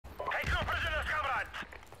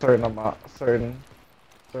certain.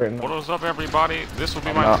 What is up, everybody? This will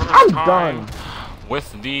be my I'm first time done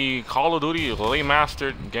with the Call of Duty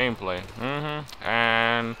remastered gameplay.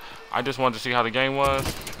 And I just wanted to see how the game was.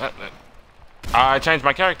 I changed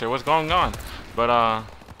my character. What's going on? But I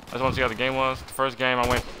just want to see how the game was. The first game I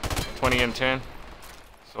went 20 and 10,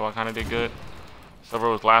 so I kind of did good. Silver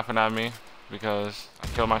was laughing at me because I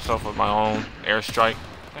killed myself with my own airstrike.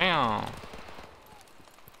 Damn.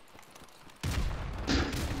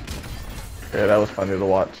 Yeah, that was funny to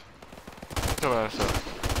watch. Kill that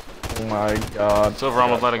stuff. Oh my god. Silver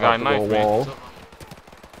almost let a guy knife me. Ain't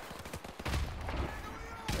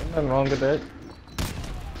nothing wrong with that.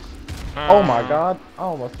 Oh my god. I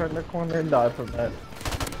almost turned the corner and died from that.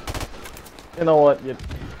 You know what? You're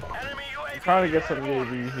trying to get some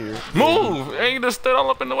UAV here. Move! Hey, you just stood all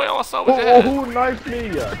up in the way. All I saw was your head. Who knifed me?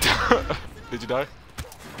 Did you die?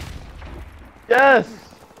 Yes!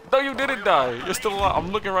 No, you didn't die. You're still alive.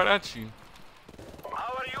 I'm looking right at you.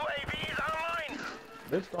 Our UAV is online.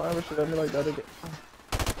 Bitch, don't ever shoot at me like that again.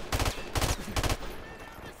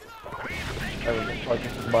 I was just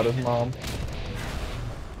talking about his mom.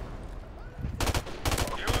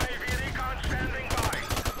 UAV recon standing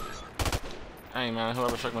by. Hey man,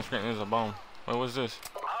 whoever struck my screen is a bone. What was this?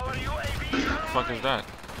 Our UAV is What the fuck is that?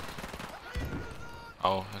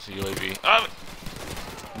 Oh, that's a UAV. Ah!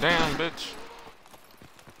 Damn, bitch.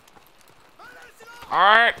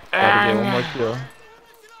 Alright, Gotta get one more kill.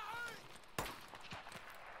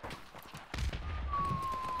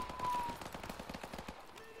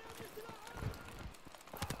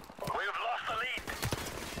 We've lost the lead.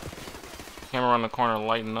 Camera around the corner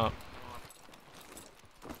lighting up.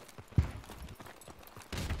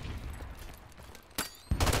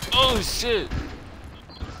 Oh shit!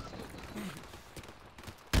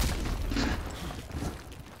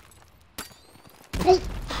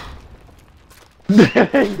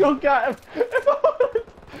 You got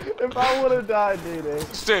if I would have died, dude.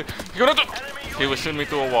 Shit! He was shooting me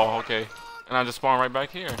through a wall, okay. And I just spawned right back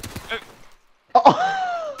here.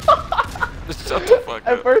 Shut the fuck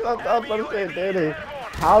At up. first I thought I was saying, Danny,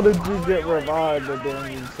 how did you get revived? And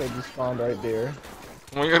then you said you spawned right there.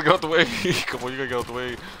 Come on, you gotta go out the way. Come on, you gotta get out the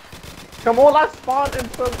way. Come on, I spawned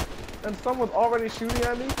and someone's already shooting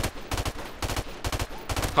at me.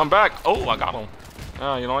 Come back. Oh, I got him.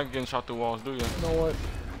 Ah, you don't like getting shot through walls, do you? You know what?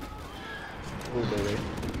 Oh, baby.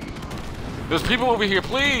 There's people over here,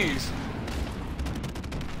 please.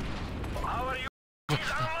 Our UAV is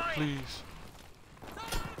online. Please.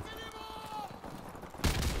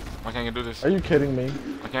 I can't do this. Are you kidding me?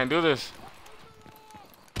 I can't do this.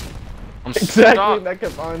 I'm Exactly stuck. in that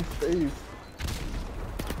confined space.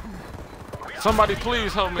 Somebody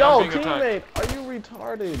please help me. Yo, I'm being attacked. teammate, are you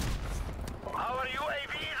retarded? Our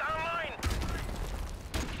UAV is online.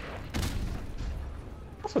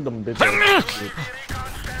 That's what them bitches. UAV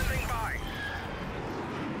recon standing by.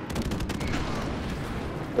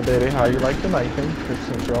 But Daddy, how you like the knifing?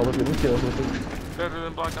 Since you're always getting kills with it. Better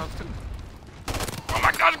than Black Ops 2. Oh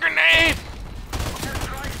my god, grenade!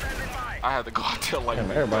 Strike standing by. I had to go out there like Damn,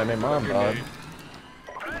 that. everybody named mom, dog.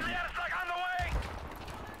 Friendly airstrike on the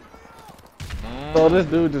way. So this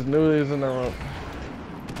dude just knew he was in the room.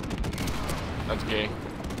 That's gay.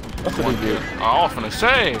 That's what he did. I was finna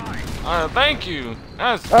say. Thank you.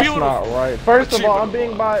 That's That's beautiful. not right. First of all, I'm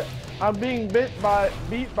Achievable. being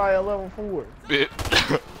beat by a level 4. Bit.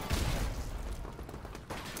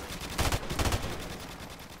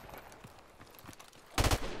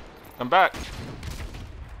 Come back.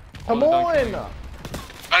 Come Oh, on!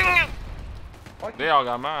 They all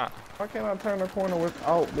got mad. Why can't I turn the corner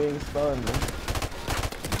without being stunned?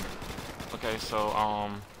 Okay, so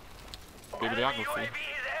bibliography. UAV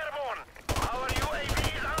is airborne. Our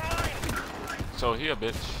UAV is online. So he a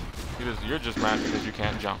bitch. You're just mad because you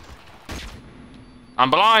can't jump. I'm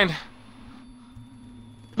blind.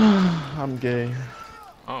 I'm gay.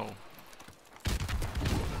 Oh.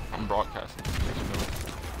 I'm broadcasting.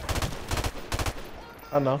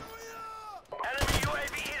 I know. Enemy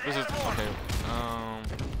UAV is This is airborne. okay.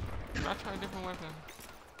 Can I try a different weapon?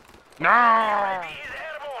 No! UAV is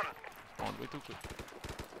airborne. Oh, way too quick.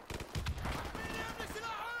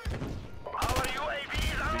 Our UAV is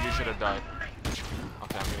You online. should have died.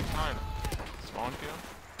 Okay, I'm getting tired. Spawn kill?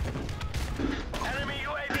 Enemy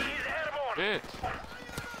UAV is airborne. Bitch!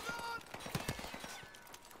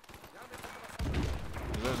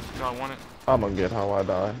 Is this what y'all wanted? I'm gonna get how I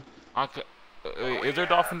die. I could, is there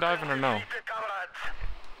dolphin diving or no?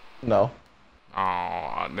 No.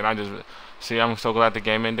 Oh, then I just see. I'm so glad the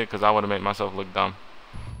game ended because I would have made myself look dumb.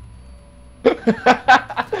 Look,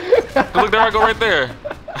 there I go right there.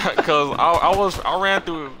 Cause I ran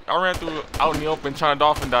through out in the open trying to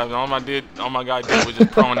dolphin dive, and all my guy did was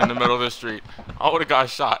just prone in the middle of the street. I would have got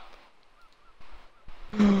shot.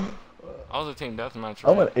 I was a team deathmatch.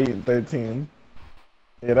 I went 8-13.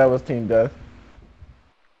 Yeah, that was team death.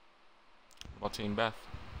 What team Beth?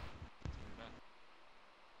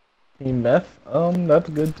 Team Meth? That's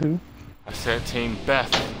good too. I said team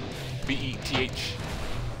Beth. B-E-T-H.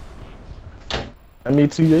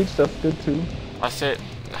 M-E-T-H, that's good too. I said...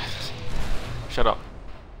 Shut up.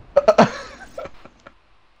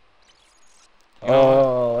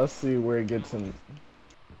 Oh, let's see where it gets in.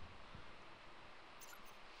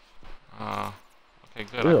 Okay,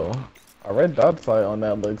 good. Ew. A red dot sight on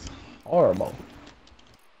that looks horrible.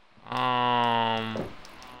 I'm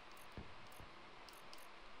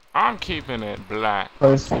keeping it black.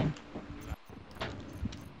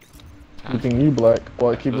 Keeping you black.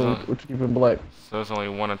 Well, what you keeping black? So there's only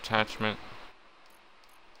one attachment.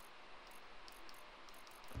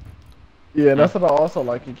 Yeah, that's what I also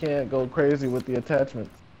like. You can't go crazy with the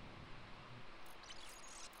attachments.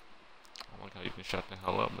 I like how you can shut the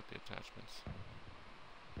hell up with the attachments.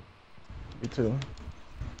 Me too.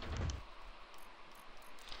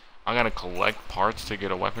 I gotta collect parts to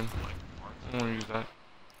get a weapon. I'm gonna use that.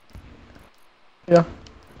 Yeah.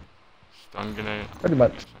 Stun grenade. Pretty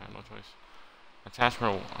much. I have no choice.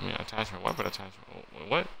 Attachment. Attachment. Weapon attachment.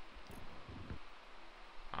 What?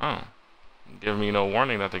 Oh. Give me no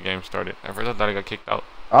warning that the game started. At first I thought I got kicked out.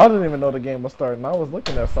 I didn't even know the game was starting. I was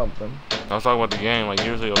looking at something. I was talking about the game. Like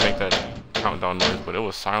usually it'll make that countdown noise, but it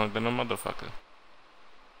was silent than a motherfucker.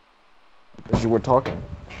 Because you were talking.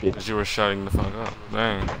 Because you were shutting the fuck up.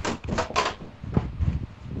 Dang.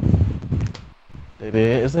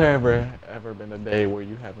 Is there ever been a day where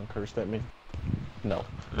you haven't cursed at me? No.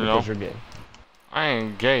 Because you're gay. I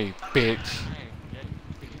ain't gay, bitch.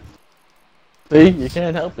 See? You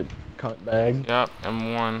can't help it, cunt bag. Yep,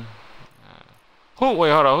 M1.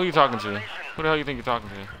 Wait, hold on. Who you talking to? Who the hell you think you're talking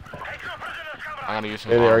to? I gotta use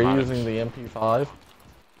some Are you using the MP5?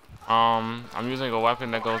 I'm using a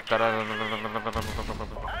weapon that goes.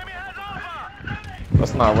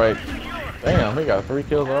 That's not right. Damn, we got 3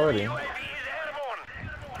 kills already.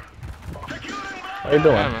 How you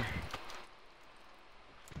doing? Yeah,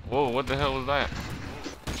 whoa, what the hell was that?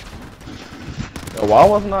 Yo, why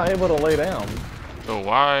wasn't I able to lay down? Yo,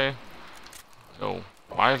 why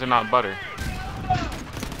is it not butter?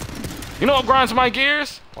 You know what grinds my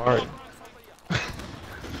gears? Alright.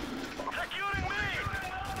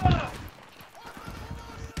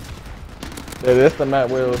 Yeah, this the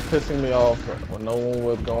map where it was pissing me off when no one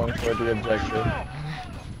was going for the objective.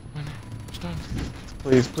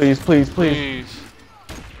 Please, please, please, please.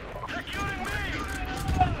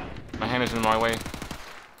 My hand is in my way.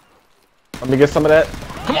 Let me get some of that.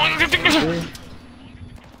 Come on!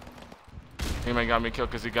 He might got me killed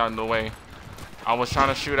because he got in the way. I was trying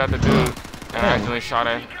to shoot at the dude, and I accidentally shot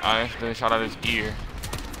at his ear.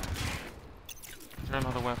 Is there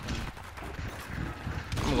another weapon?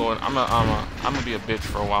 I'm gonna be a bitch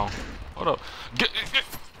for a while. Hold up. Get.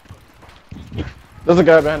 There's a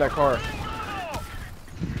guy behind that car.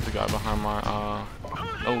 There's a guy behind my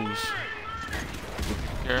nose.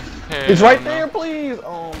 Here. Hey, he's right there, please.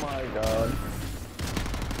 Oh my god.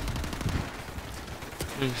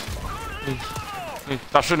 Please,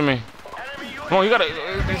 stop shooting me. Come on, you gotta.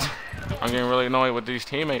 I'm getting really annoyed with these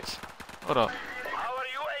teammates. Hold up.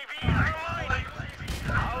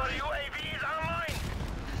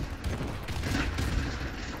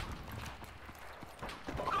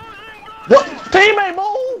 What? Teammate,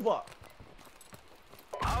 move! Our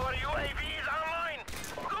UAV is online.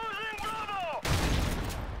 Losing Bravo.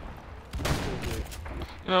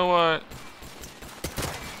 You know what?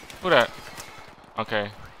 Who that?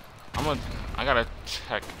 Okay. I gotta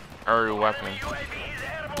check every weapon.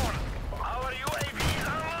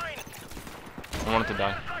 I want it to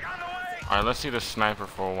die. Alright, let's see the sniper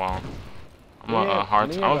for a while. I'm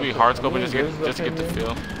gonna be hard scoping just to get the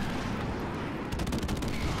feel.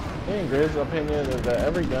 Me and Griz's opinion is that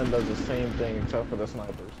every gun does the same thing except for the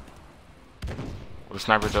snipers. Well, the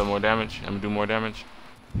snipers do more damage. I'm gonna do more damage.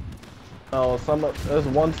 No, there's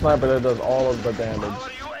one sniper that does all of the damage,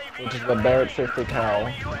 which is the Barrett 50 cal.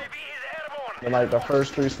 And like the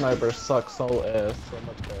first 3 snipers suck so much ass.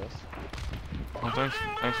 Oh,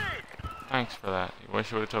 thanks for that. You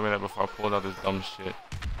wish you would have told me that before I pulled out this dumb shit.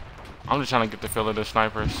 I'm just trying to get the feel of the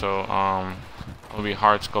sniper, so I'm gonna be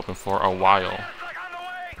hard scoping for a while.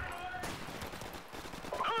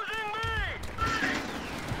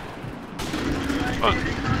 Fuck.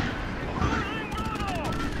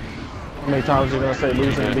 How many times are you gonna say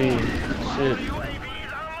losing B? Shit.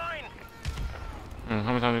 How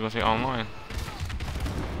many times are you gonna say online?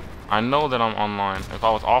 I know that I'm online. If I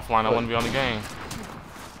was offline, I wouldn't be on the game.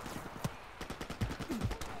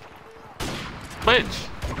 Bitch!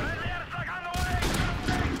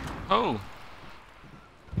 Oh.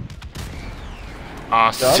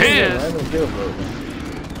 Shit!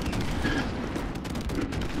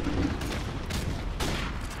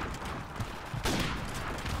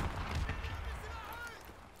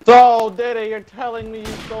 So, Diddy, you're telling me you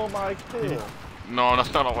stole my kill? No,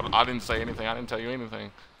 that's not what I didn't say anything. I didn't tell you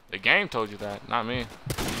anything. The game told you that, not me.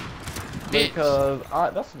 Because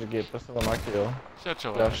that's what you get for stealing my kill. Shut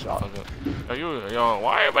your ass up. Yo,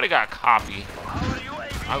 why everybody got copy?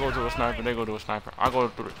 I go to a sniper, they go to a sniper. I go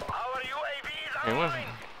through it. Hey, what?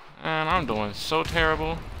 Man, I'm doing so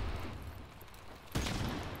terrible.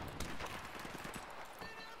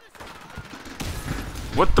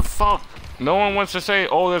 What the fuck? No one wants to say,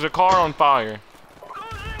 oh, there's a car on fire.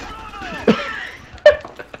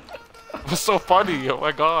 What's so funny? Oh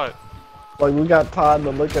my god. Like, we got time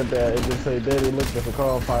to look at that and just say, Daddy, look, there's a car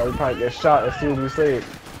on fire. We probably get shot as soon as we say it.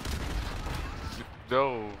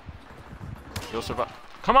 No. You'll survive.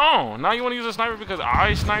 Come on! Now you want to use a sniper because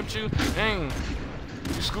I sniped you? Dang.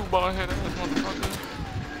 You scootball head ass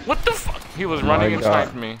motherfucker. What the fuck? He was running and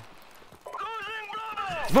sniped me.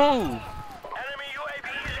 Move!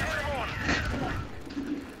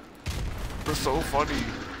 That's so funny.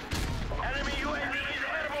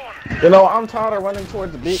 You know, I'm tired of running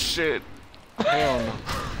towards the beach. Shit. Hell no.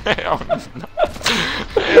 Hell no.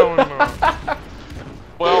 Hell no.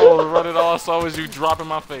 Well, I was running all I saw was you drop in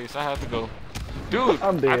my face. I had to go. Dude,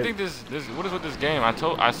 I'm dead. I think this what is with this game?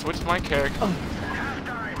 I switched my character.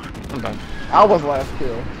 I'm done. I was last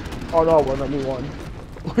kill. Oh no, well, no, we won.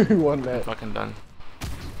 We won that. I'm fucking done.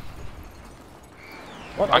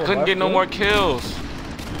 What? I couldn't get no more kills.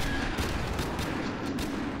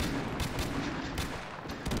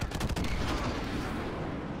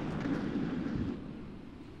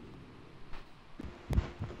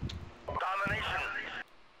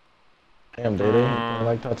 Damn, Daddy, I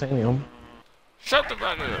like titanium. Shut the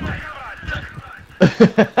fuck up.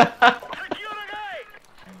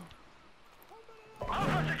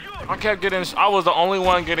 I kept getting. I was the only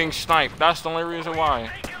one getting sniped. That's the only reason why.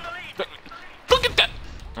 Look at that.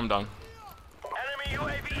 I'm done.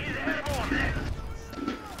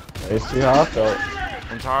 You see how I felt.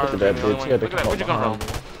 I'm tired of that being the bitch. only one. Look at that. Where'd you come from?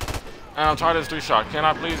 And I'm tired of this 3-shot. Can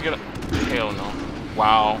I please get a? Hell no.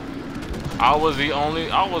 Wow. I was the only.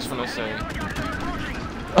 I was finna say.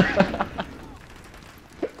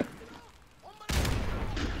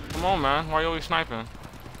 Come on, man. Why are you always sniping?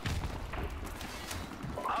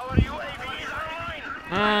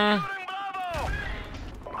 Man.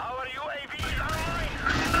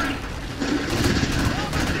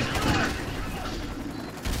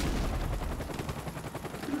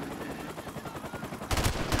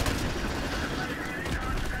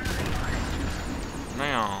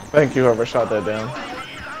 Thank you, whoever shot that down.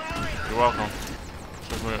 You're welcome.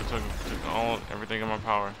 Took everything in my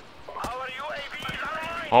power.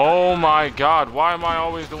 Oh my god, why am I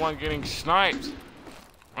always the one getting sniped?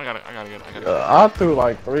 I gotta get it. I threw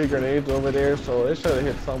like 3 grenades over there, so it should have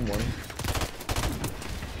hit someone.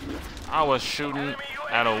 I was shooting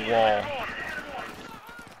at a wall.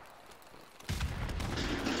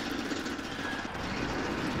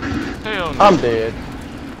 Hell no. I'm dead.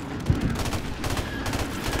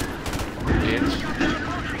 Bitch.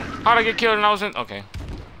 How'd I get killed and I was in? Okay.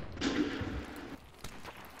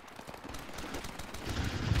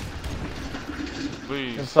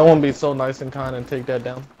 Please. Can someone be so nice and kind and take that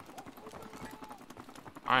down?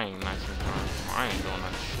 I ain't nice and kind. I ain't doing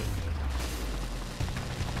that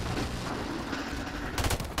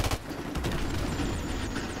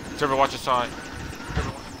shit. Trevor, watch your side.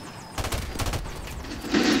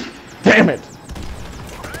 Damn it!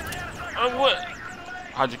 What?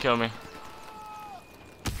 How'd you kill me?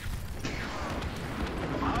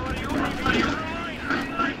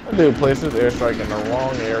 That dude placed his airstrike in the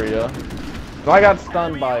wrong area. So I got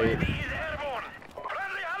stunned by it.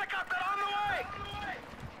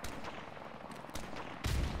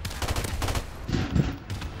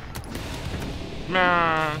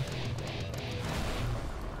 Man.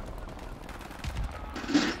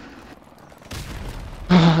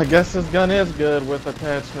 I guess this gun is good with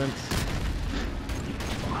attachments.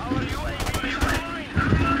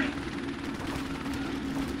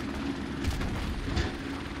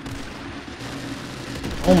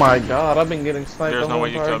 Oh my god, I've been getting sniped There's the no whole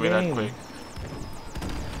way you entire killed me that game. quick.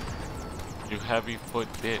 You heavy foot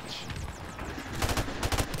bitch.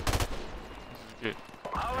 Shit.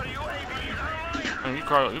 And you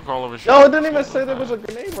crawl over shit. Yo, it didn't even say there was a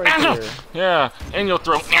grenade right there. Yeah, in your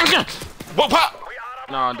throat. Whoop, pop.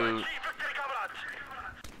 Nah, dude.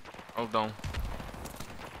 Oh, don't.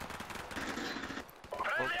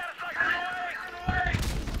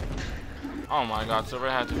 Oh my God, Silver,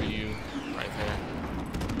 it had to be you right there.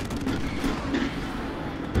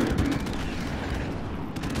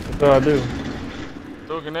 What did I do?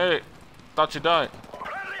 Throw a grenade. Thought you died.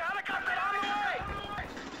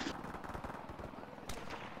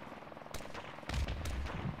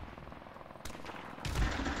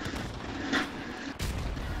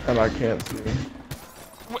 And I can't see.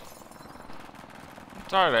 What?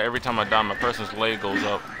 Sorry that every time I die, my person's leg goes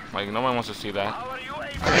up. Like, no one wants to see that.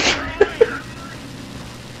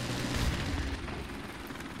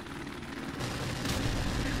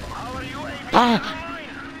 Ah!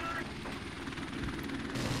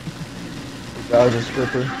 That was a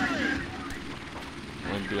stripper.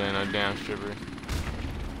 I ain't doing no damn stripper.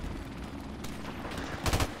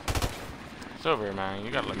 Silver, man,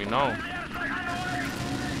 you gotta let me know.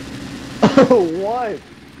 What?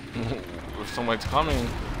 If someone's coming, you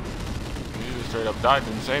just straight up died,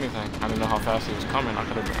 didn't say anything. I didn't know how fast he was coming. I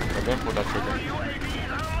could have been pulled that trigger.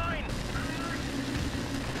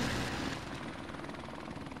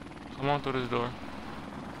 Come on through this door.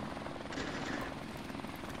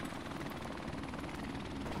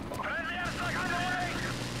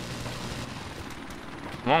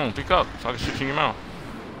 Come on, pick up so I can shoot you in your mouth.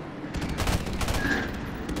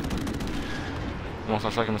 Come on,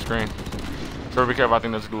 stop checking the screen. Sure, be careful. I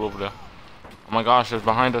think there's a dude over there. Oh my gosh, there's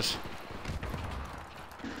behind us.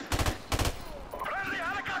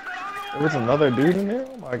 There was another dude in there?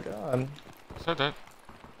 Oh my God. I said that.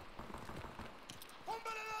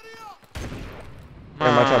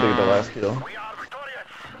 Damn, I tried to get the last kill.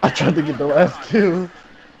 I tried to get the last kill.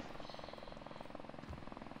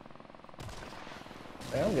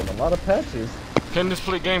 Man, I'm getting a lot of patches. Can this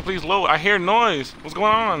game please load? I hear noise. What's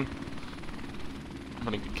going on? I'm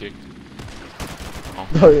gonna get kicked. Oh.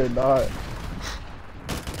 No, you're not.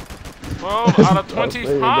 12 out of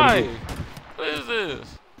 25. What is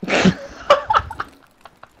this?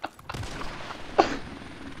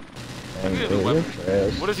 Man, Look at the dude, weapon. you're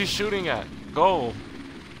trash. What is he shooting at? Go.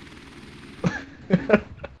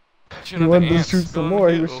 He wanted to shoot some more.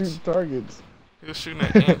 He was shooting targets. He was shooting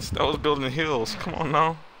at ants. That was building hills. Come on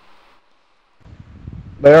now.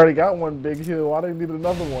 They already got one big hill. Why do they need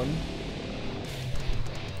another one?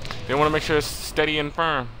 They want to make sure it's steady and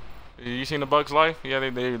firm. You seen the Bug's Life? Yeah,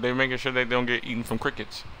 they're making sure they don't get eaten from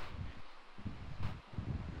crickets.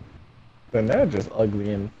 Then they're just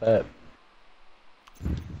ugly and fat.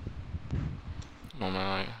 Oh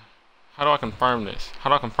man, like, how do I confirm this? How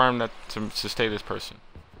do I confirm that to stay this person?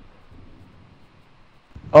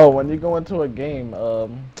 Oh, when you go into a game,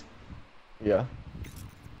 yeah.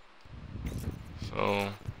 So,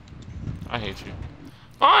 I hate you.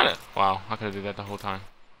 Fine. Wow, I could have did that the whole time.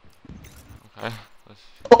 Okay, let's.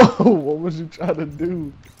 Oh, what was you trying to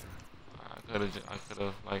do? I could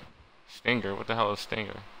have like stinger. What the hell is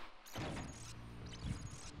stinger?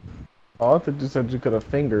 Oh, I thought you said you could have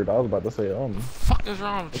fingered. I was about to say, Fuck is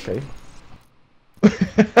wrong with you? Okay.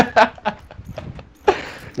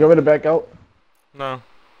 You want me to back out? No.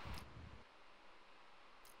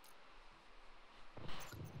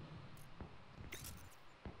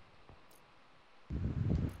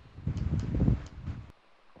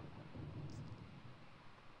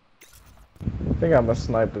 I think I'm gonna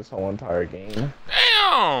snipe this whole entire game.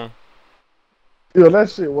 Damn! Yo, that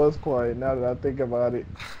shit was quiet now that I think about it.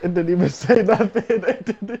 It didn't even say nothing.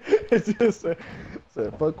 It just said,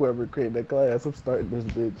 fuck whoever created that class. I'm starting this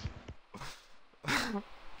bitch. I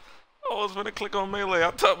was gonna click on melee.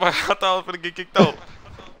 I thought I was gonna get kicked out.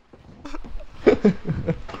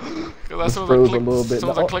 Cause as soon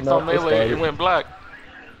as I clicked on melee, it went black.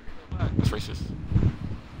 That's racist.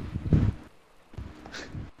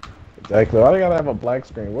 Exactly. Why do I gotta have a black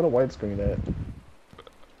screen? What a white screen at?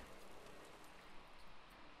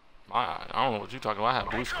 I don't know what you're talking about. I have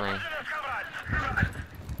blue screen.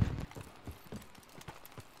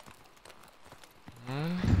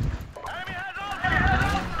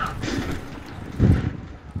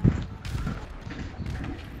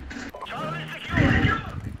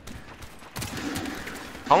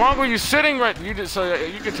 How long were you sitting right? You just so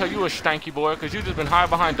you can tell you a stanky boy because you just been hiding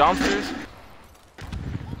behind dumpsters.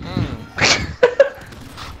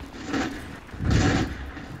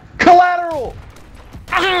 Collateral.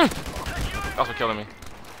 Also killing me.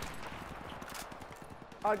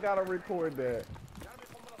 I gotta record that.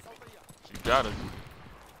 You got it.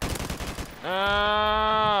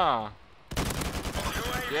 Yeah.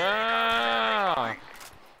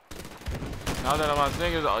 Now that my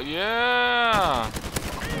thing is, oh yeah,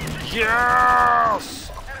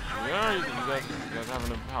 yes, yeah. You guys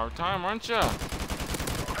having a hard time, aren't ya?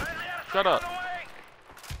 Shut up.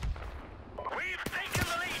 We've taken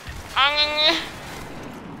the lead. I'm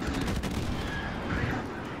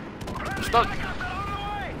stuck. On the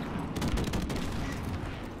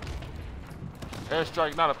way.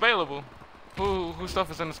 Airstrike not available. Whose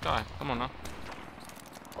stuff is in the sky? Come on now.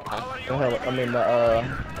 Okay. The hell, I mean,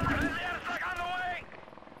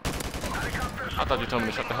 I thought you told me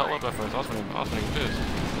to shut the hell up at first. I was gonna get pissed.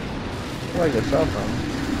 where I get shot from?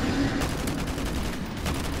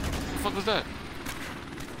 What the fuck was that?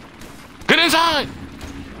 Get inside!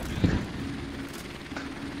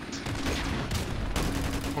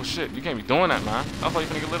 Oh shit, you can't be doing that, man. I thought you were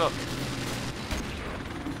gonna get lit up.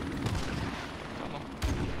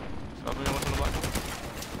 Stop doing what's on the black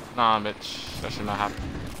hole. Nah, bitch. That should not happen.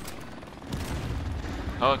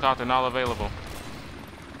 Helicopter not available.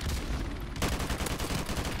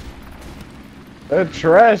 They're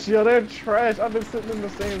trash, yo, they're trash. I've been sitting in the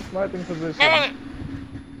same sniping position.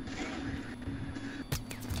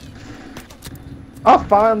 I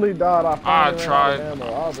finally died. I tried. ran out of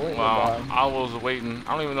ammo. I was waiting to Wow, die. I was waiting.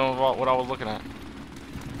 I don't even know what I was looking at.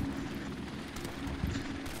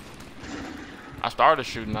 I started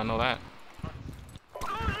shooting, I know that.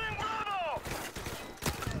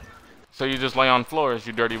 So you just lay on floors,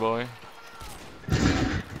 you dirty boy.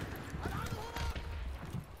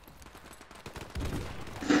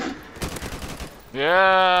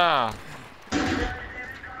 Yeah.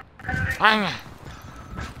 Bang.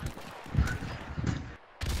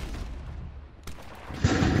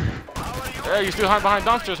 Hey, you still hide behind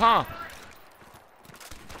dumpsters, huh?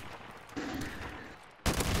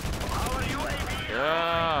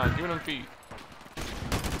 Yeah, give them feet.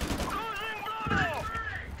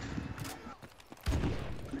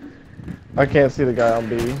 I can't see the guy on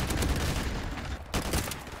B.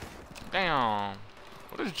 Damn.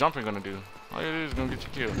 What is jumping gonna do? All it is gonna get you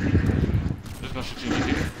killed. Just gonna shoot you and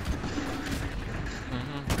get killed.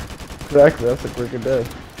 Exactly, that's a quicker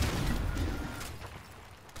death.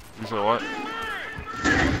 You said what?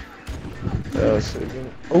 Oh shit.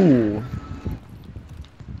 Ooh.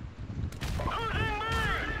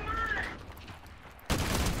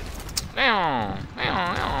 Damn.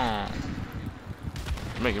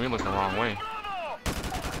 You're making me look the wrong way.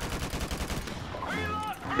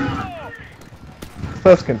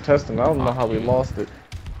 That's contestant. I don't know how we lost it.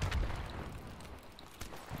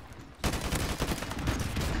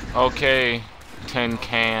 Okay, tin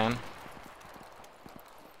can.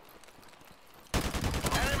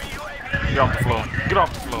 Get off the floor. Get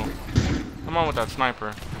off the floor. Come on with that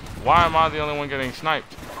sniper. Why am I the only one getting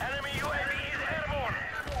sniped?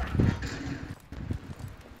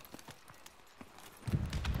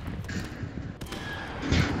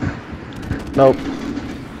 Nope.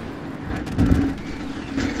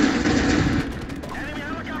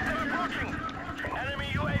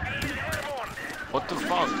 What the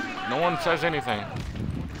fuck? No one says anything.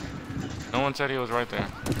 No one said he was right there.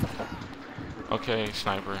 Okay,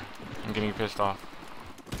 sniper. I'm getting pissed off.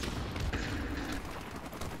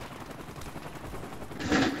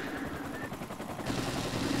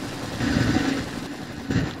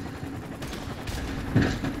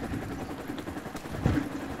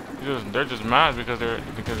 They're just mad because they're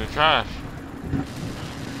trash.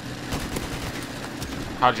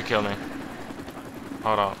 How'd you kill me?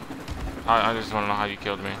 Hold up. I just want to know how you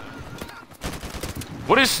killed me.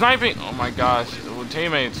 What is sniping? Oh my gosh.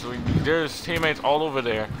 Teammates. There's teammates all over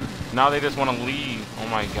there. Now they just want to leave. Oh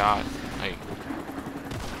my god. Like,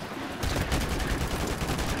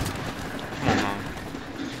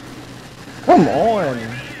 Come on.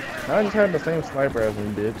 I just had the same sniper as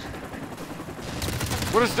me, bitch.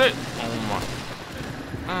 what is this? Oh my.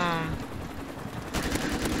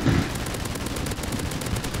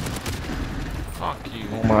 Fuck you.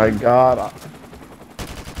 Oh my god.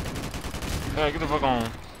 Hey, get the fuck on.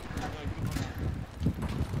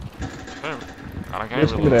 Hey, God, I can't Bitch,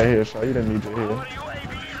 give me that headshot. You didn't need your head.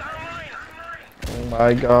 Oh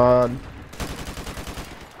my god.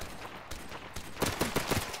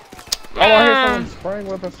 Oh, I hear someone spraying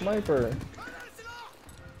with a sniper.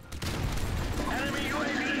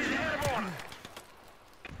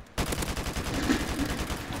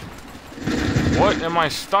 What am I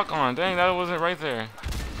stuck on? Dang, that wasn't right there.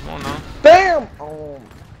 Come on now. Damn! Oh.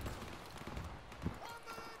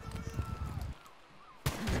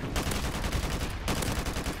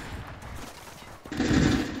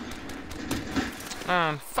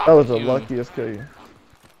 Man, fuck That was the you. luckiest kill. You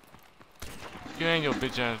and your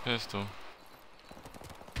bitch ass pistol.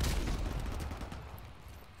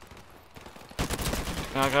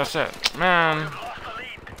 Like I said, man,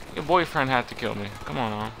 your boyfriend had to kill me. Come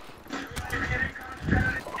on now.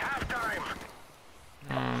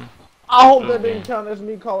 I hope that didn't count as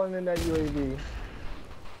me calling in that UAV.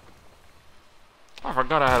 I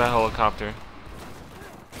forgot I had a helicopter.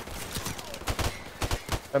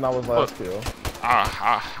 And I was last kill.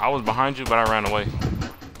 I was behind you, but I ran away.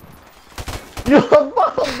 You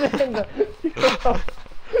bombed in.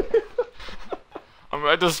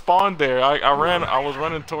 I just spawned there. I was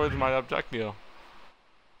running towards my objective.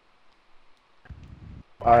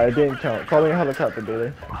 Alright, didn't count. Calling a helicopter,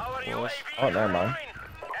 dude. Oh, never mind.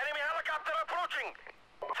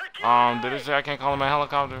 Did it say I can't call him a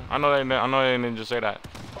helicopter? I know they didn't just say that.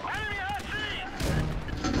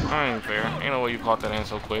 That ain't fair. Ain't no way you caught that in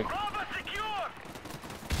so quick.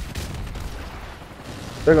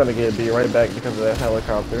 They're gonna get beat right back because of that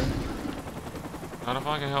helicopter. Not if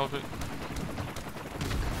I can help it.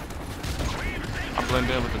 I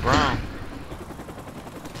blend in with the ground.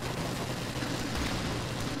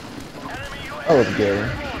 That was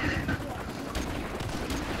good.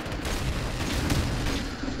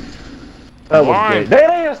 That was great.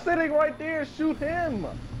 They are sitting right there. Shoot him.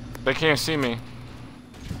 They can't see me.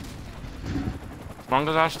 As long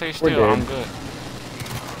as I stay still, I'm good.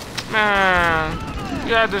 Man,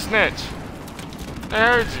 you had to snitch. They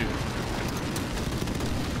heard you.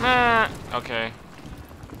 Man, okay.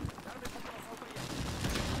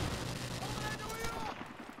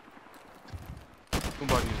 Who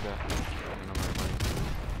bought you that?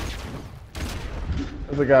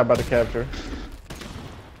 There's a guy about to capture.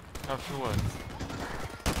 Capture what?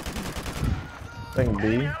 Thing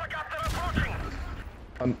B.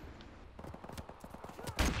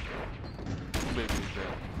 Who baby is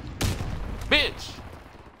that? Bitch!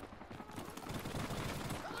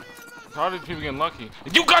 How are these people getting lucky?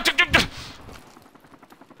 You got to get.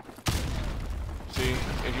 See,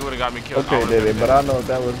 if you would have got me killed. Okay, did it? But I know if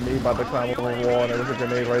that was me about to climb over the wall and there was a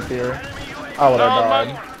grenade right there, I would have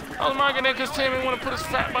died. I was marking it because Tim didn't want to put his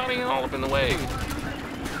fat body all up in the way.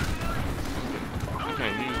 I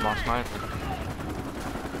can't use my sniper.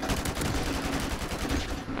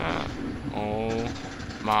 Oh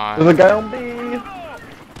my. There's a guy on B.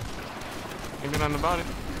 Ain't do nothing about it.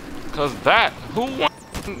 Cause that, who want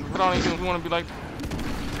to be like,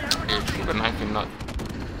 keep a knife and nut.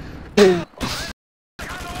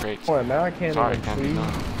 Great. Boy, now I can't Sorry, even can't see. be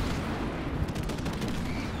done.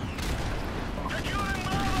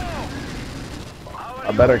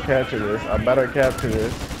 I better capture this. I better capture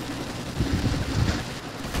this.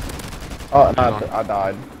 Oh, I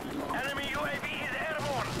died.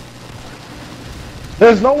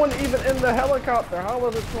 There's no one even in the helicopter. How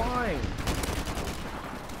was it flying?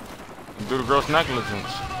 Due to gross negligence.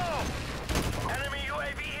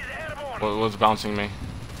 What was bouncing me?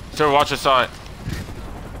 Sir, watch your side.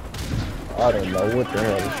 I don't know what the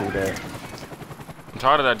hell to shoot at. I'm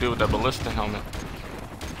tired of that dude with that ballista helmet.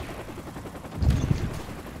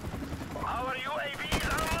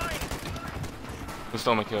 Who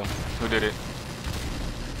stole my kill? Who did it?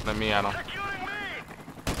 Let me at him.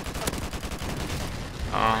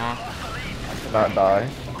 Uh-huh. I cannot die.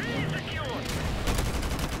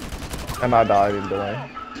 And I died in the way.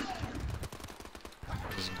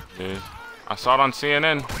 Dude. I saw it on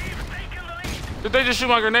CNN. Did they just shoot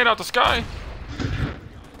my grenade out the sky?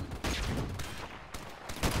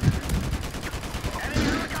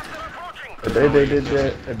 If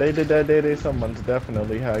they did that, someone's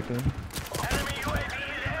definitely hacking.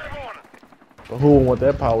 But who would want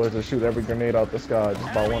that power to shoot every grenade out the sky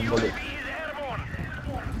just by one bullet?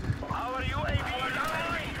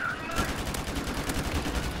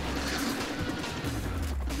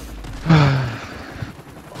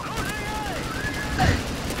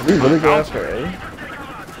 Did we really go after A?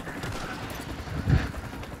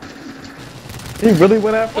 He really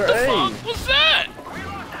went after A. What the fuck was that?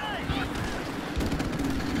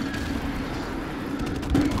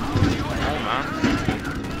 Oh man.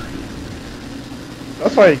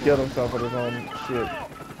 That's why he killed himself with his own shit.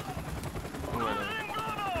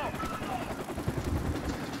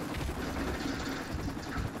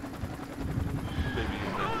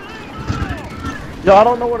 Yo, I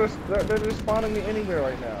don't know where they're just spawning me anywhere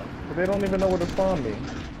right now. But they don't even know where to spawn me.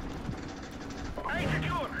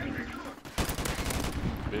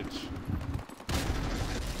 Bitch.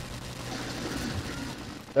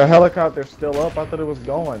 The helicopter's still up. I thought it was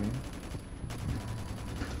going.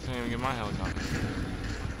 Can't even get my helicopter.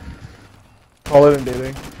 Call it in,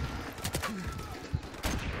 baby.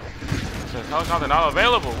 Says helicopter not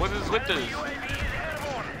available. What is with this?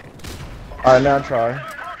 Alright, now try.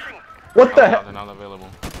 What the heck? Not available.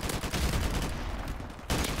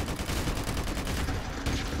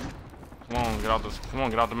 Come on, get out this. Come on,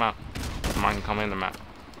 get out the map. Mine can come in the map.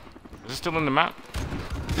 Is it still in the map?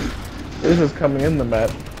 This is coming in the map.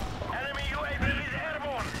 Enemy UAV is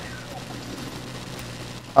airborne.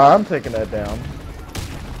 I'm taking that down.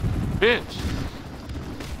 Bitch.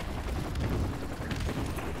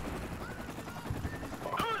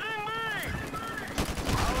 Losing me.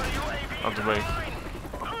 Our UAV Out the way.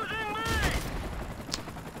 losing me.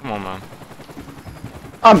 Come on, man.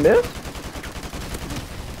 I missed.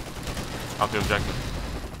 Out the objective.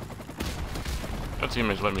 Your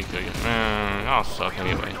teammates let me kill you. Man, y'all suck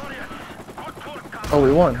anyway. Oh,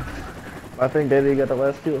 we won. I think Daddy got the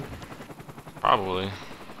last kill. Probably.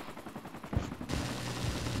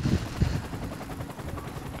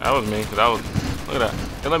 That was me, cause that was. Look at that.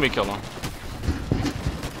 They let me kill him.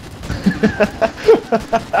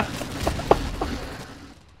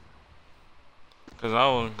 Cause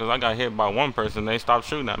I got hit by one person. They stopped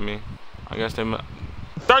shooting at me. I guess they.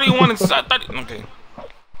 31 inside 30. Okay.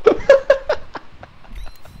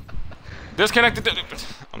 Disconnected.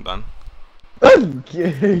 I'm done.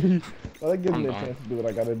 Okay. Well, that gives me a chance to do what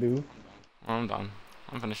I gotta do. I'm done.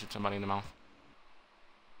 I'm finishing somebody in the mouth.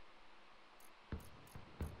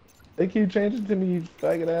 They keep changing to me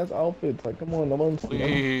faggot ass outfits. Like, come on, no one's.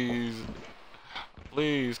 Please.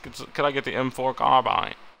 Please. Could I get the M4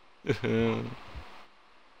 carbine?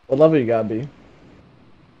 What level you gotta be?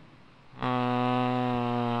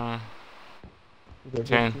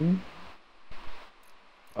 10.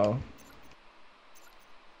 Oh.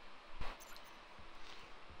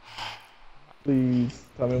 Please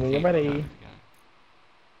tell me when you're ready.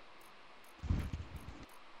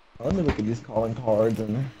 Let me look at these calling cards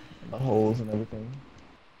and the holes and everything.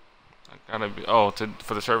 I gotta be. Oh,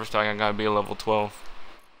 for the service tag, I gotta be a level 12.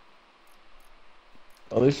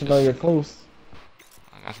 At least you know you're close.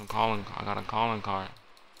 I got some calling. I got a calling card.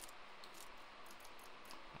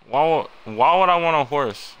 Why would I want a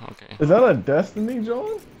horse? Okay. Is that a Destiny,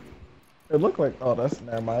 John? It looked like. Oh, that's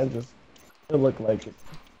never mind. It looked like it.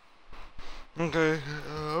 Okay,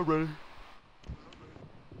 I'm ready.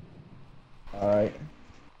 All right.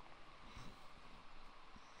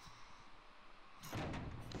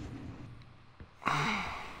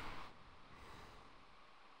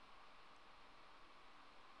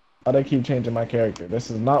 Why they keep changing my character?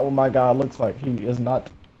 This is not what my guy looks like. He is not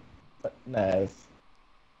Naz.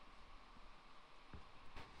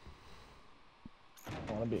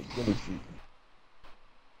 I want to be a goody seat.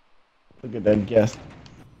 Look at that guest.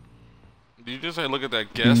 Did you just say look at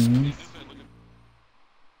that guest?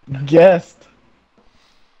 Guest.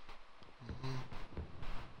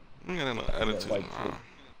 You got no attitude.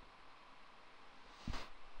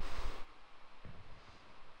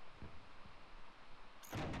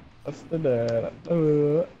 What's the dad?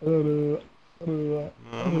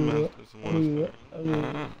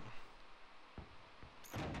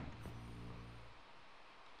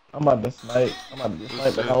 I'm about to snipe. I'm about to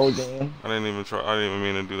snipe the whole game. I didn't even try. I didn't even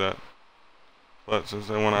mean to do that. But since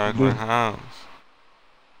they want to act like hounds.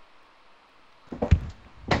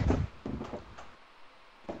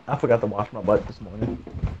 I forgot to wash my butt this morning.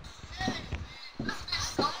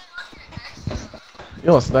 You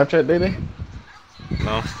on Snapchat, Daddy?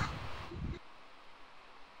 No.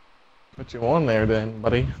 Put you on there then,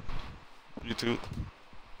 buddy. YouTube.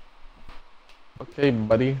 Okay,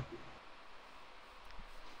 buddy.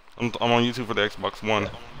 I'm on YouTube for the Xbox One.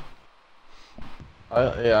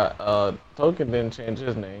 Yeah, Token didn't change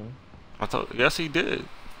his name. Yes, he did.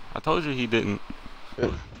 I told you he didn't.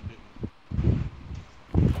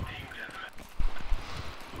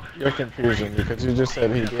 You're confusing because you just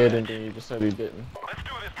said he did and then you just said he didn't.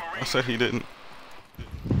 I said he didn't.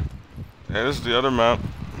 Yeah, this is the other map.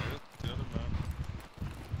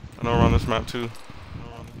 I know around this map too.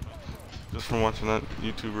 Just from watching that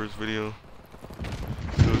YouTuber's video.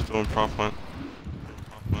 He was doing prop hunt.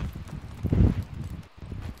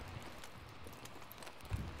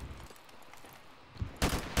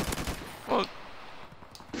 Fuck.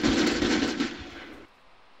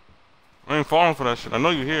 I ain't falling for that shit. I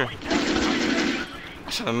know you're here.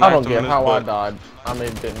 I don't get how I died. I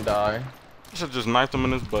mean, didn't die. I should just knifed him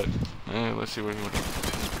in his butt. Let's see where he went.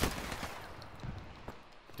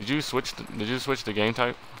 Did you switch the game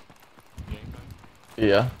type?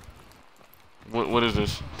 Yeah. What is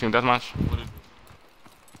this? Team deathmatch?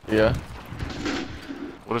 Yeah.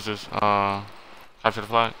 What is this? Capture the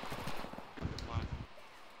flag?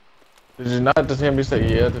 Did you not just hear me say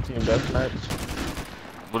yeah to team deathmatch?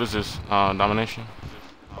 What is this? Domination?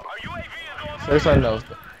 Say something else.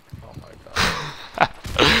 Oh my god.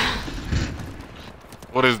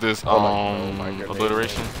 What is this?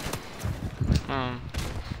 Obliteration?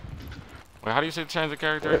 Wait, how do you say change the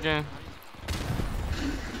character again?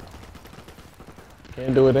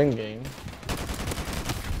 Can't do it in game.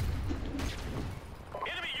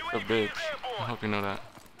 The bitch. I hope you know that.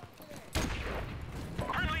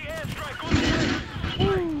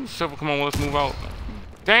 Woo, Silver, come on, let's move out.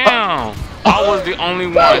 Damn! I was the only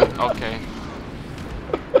one. Okay.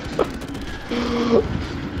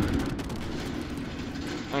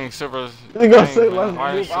 Dang, Silver's. You gonna dang, say man, let's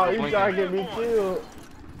why is move out? Silver You blinking? trying to get me killed?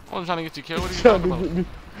 I wasn't trying to get you killed. What are you Trying talking to about? get me.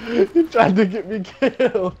 You tried to get me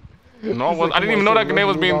killed. No, I He was. said, I "Come didn't on, even know that Silver, grenade let's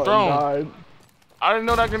was move being out," and thrown. died. I didn't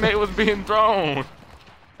know that grenade was being thrown.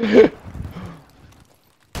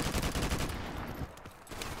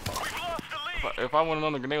 If I wouldn't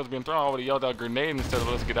known the grenade was being thrown, I would have yelled out grenade instead of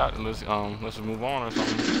let's get out and let's just move on or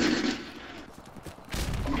something.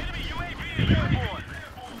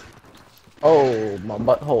 Oh, my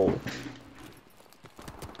butthole.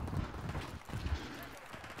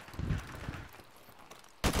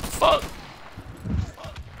 Fuck.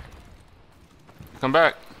 Come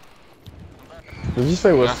back. Did you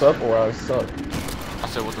say what's up or I suck? I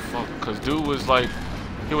said what the fuck? Cause dude was like,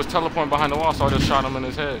 he was teleporting behind the wall, so I just shot him in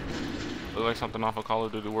his head. Looked like something off of Call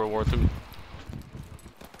of Duty World War II.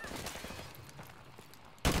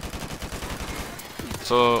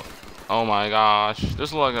 So, oh my gosh,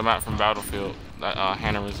 this looks like a map from Battlefield. That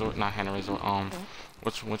Hannah Resort, not Hannah Resort.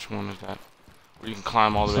 Which one is that? Where you can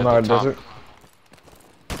climb all the way to the top. Desert?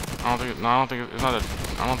 I don't think. No, I don't think it's not a.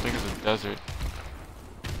 I don't think it's a desert.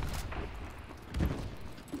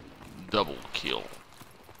 Double kill.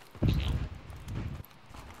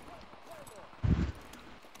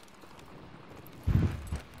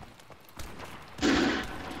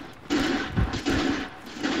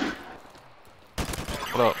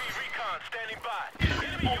 What up? Recon standing by.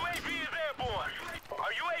 Enemy UAV is airborne.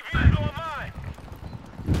 Our UAV is online.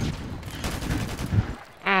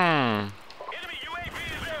 Enemy UAV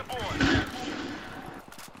is airborne.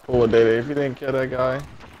 Oh, Dede, if you didn't kill that guy.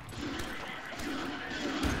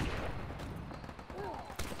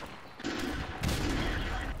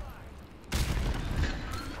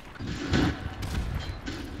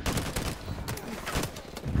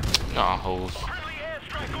 Y'all hoes. Friendly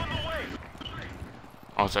airstrike on the way.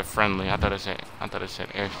 Oh, it said friendly. I thought it said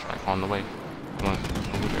airstrike on the way. Come on,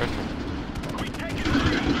 move the airstrike. We taking the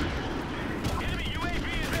lead. Enemy UAV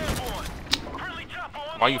is airborne. Friendly chopper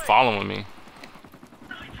on Why the you way. following me?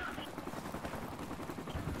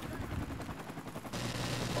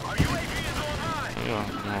 Our UAV is online. Yeah,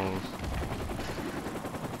 hoes.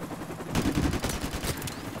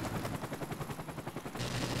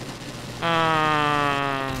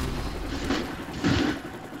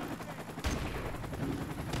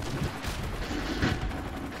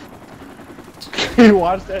 He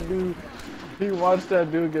watched that dude. He watched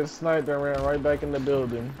that dude get sniped and ran right back in the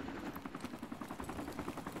building.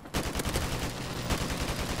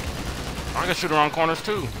 I can shoot around corners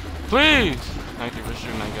too. Please. Thank you for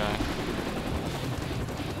shooting that guy.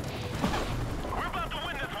 We're about to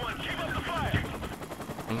win this one. Keep up the fire.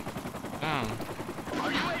 Damn.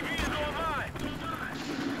 Our UAV is online.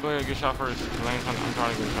 Go ahead, get shot first. 'Cause I'm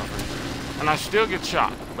trying to get shot first. And I still get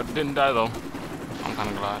shot, but didn't die though. I'm kind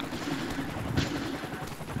of glad.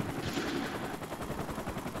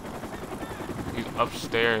 He's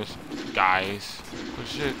upstairs, guys. Good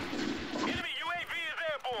shit. Enemy UAV is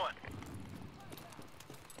airborne.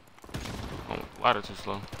 Oh, ladder too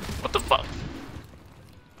slow. What the fuck?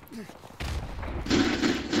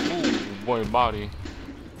 Ooh, boy, body.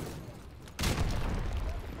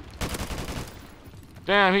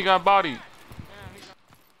 Damn, he got bodied.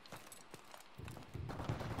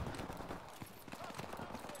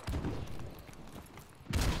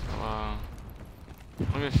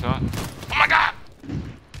 I'll get shot. Oh my god!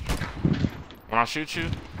 When I shoot you,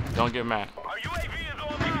 don't get mad. Our UAV is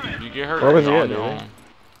online. You get hurt, Where was he you're at, on your dude?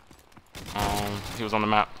 own. He was on the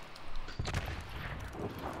map.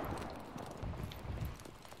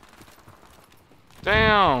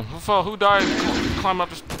 Damn! Who died? Climb up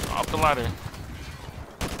the ladder.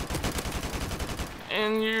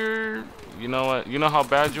 And you know what? You know how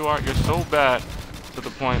bad you are? You're so bad to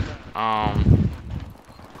the point,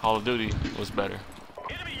 Call of Duty was better.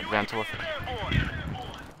 Advanced Warfare.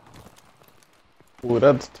 Ooh,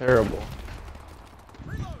 that's terrible.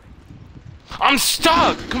 I'm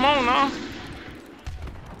stuck! Come on now!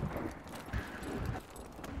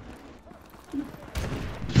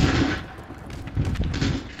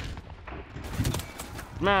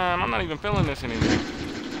 Man, I'm not even feeling this anymore.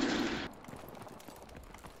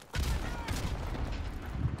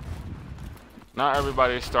 Not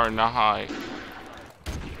everybody's starting to hide.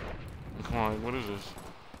 Come on, what is this?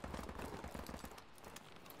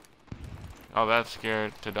 Oh, that's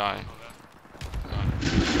scared to die.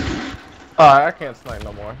 I can't snipe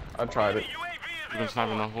no more. I tried it. You've been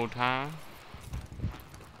sniping the whole time?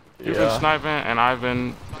 You've Yeah. been sniping, and I've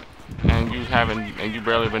been, and you haven't, and you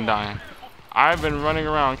barely been dying. I've been running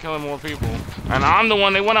around killing more people, and I'm the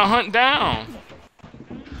one they want to hunt down.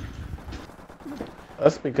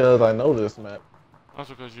 That's because I know this map. That's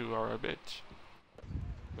because you are a bitch.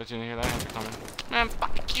 Bet you didn't hear that answer coming. Man,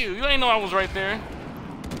 fuck you. You ain't know I was right there.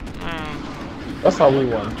 Man. That's how we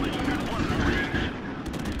won.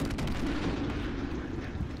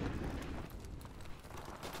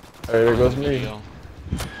 Hey, there goes me.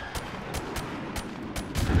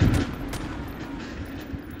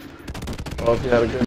 Well, if you had a good